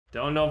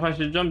Don't know if I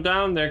should jump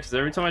down there, because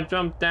every time I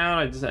jump down,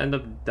 I just end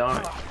up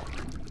dying.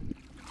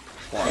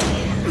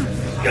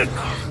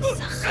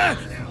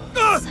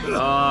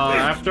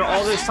 After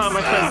all this time,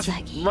 I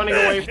spent running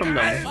away from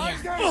them.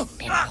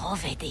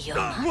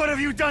 What have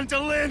you done to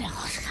Lynn?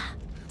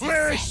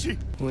 Where is she?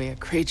 We're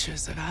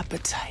creatures of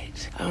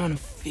appetite. I want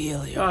to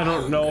feel your I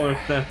don't know hunger.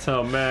 if that's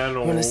a man or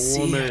a woman.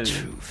 See your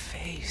true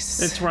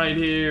face. It's right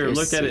here. Your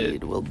Look at it.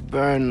 seed will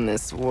burn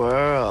this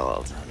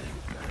world.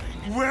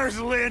 Where's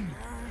Lynn?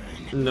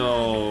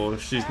 No,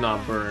 she's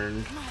not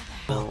burned.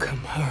 Welcome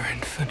her,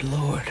 infant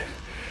lord.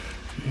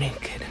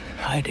 Naked,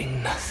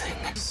 hiding nothing.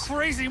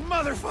 Crazy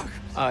motherfucker!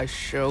 I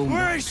show Where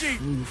my is she?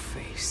 true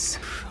face.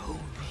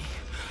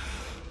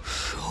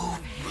 Show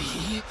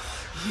me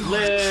your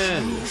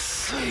Lynn. true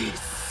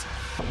face.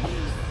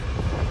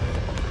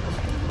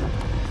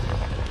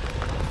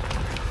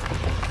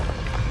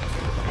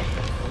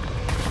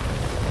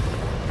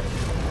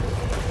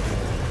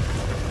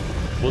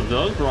 Well,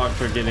 those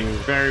rocks are getting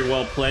very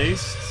well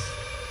placed.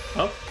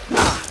 Oh.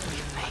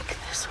 Make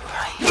this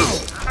right.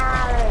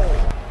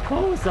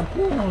 What was the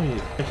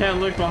point? I can't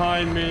look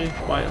behind me.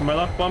 My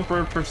left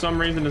bumper, for some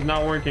reason, is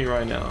not working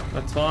right now.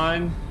 That's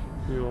fine.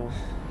 We'll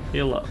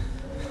heal up.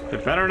 They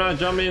better not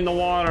jump me in the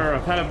water.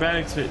 I've had a bad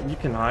experience. You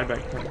can hide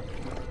back there.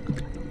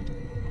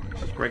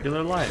 Just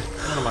regular life.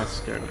 What am I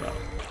scared about?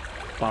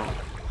 Bomb.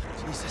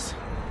 Jesus.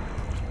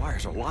 These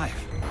wires are live.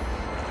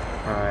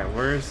 Alright,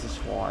 where is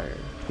this wire?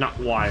 Not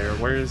wire.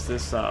 Where is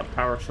this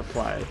power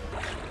supply?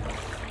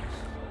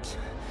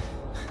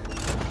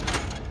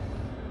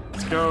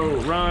 Let's go.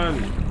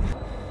 Run.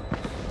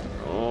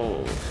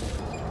 Oh.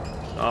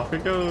 Off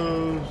it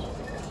goes.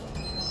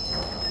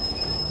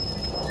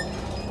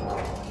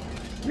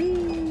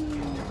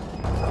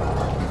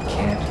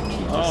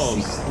 Oh,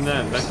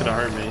 snap. That could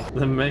have hurt me.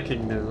 The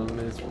mechanism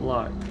is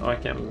blocked. Oh, I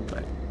can't move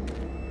back.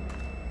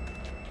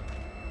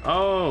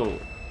 Oh,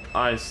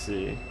 I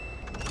see.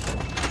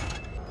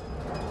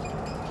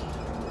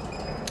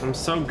 I'm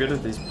so good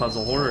at these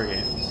puzzle horror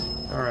games.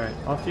 Alright,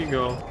 off you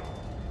go.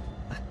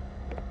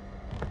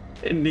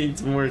 It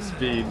needs more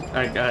speed.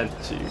 I got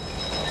you.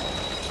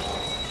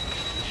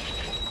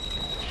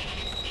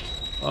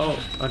 Oh,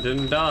 I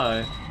didn't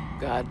die.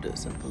 God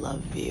doesn't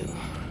love you.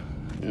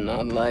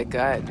 Not like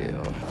I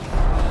do.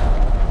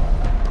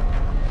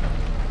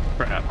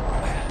 Crap.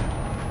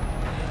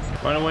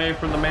 Run away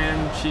from the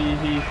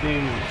man-she-he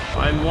thing.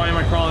 Why am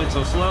I crawling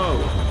so slow?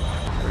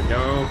 There we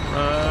go.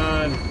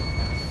 Run.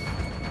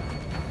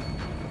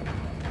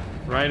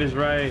 Right is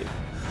right.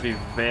 Be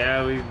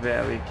very,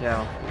 very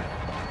careful.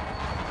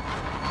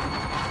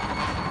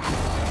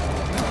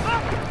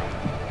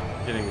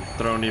 Getting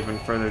thrown even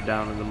further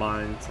down in the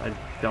mines. I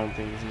don't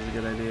think this is a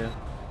good idea.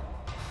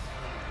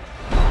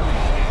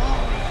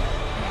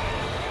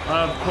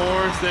 Of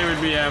course they would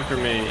be after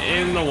me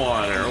in the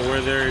water where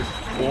they're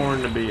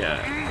born to be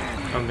at.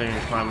 I'm thinking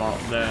climb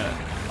off that.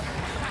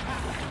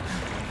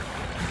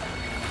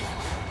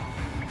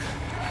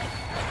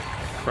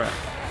 Crap.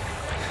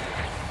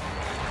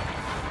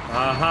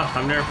 Aha,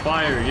 I'm near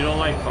fire. You don't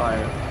like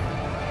fire.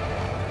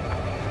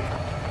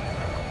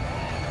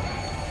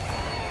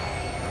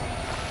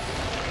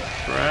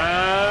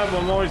 Crap,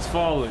 I'm always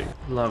falling.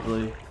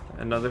 Lovely.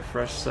 Another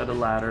fresh set of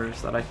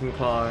ladders that I can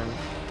climb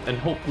and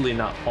hopefully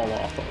not fall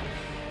off of.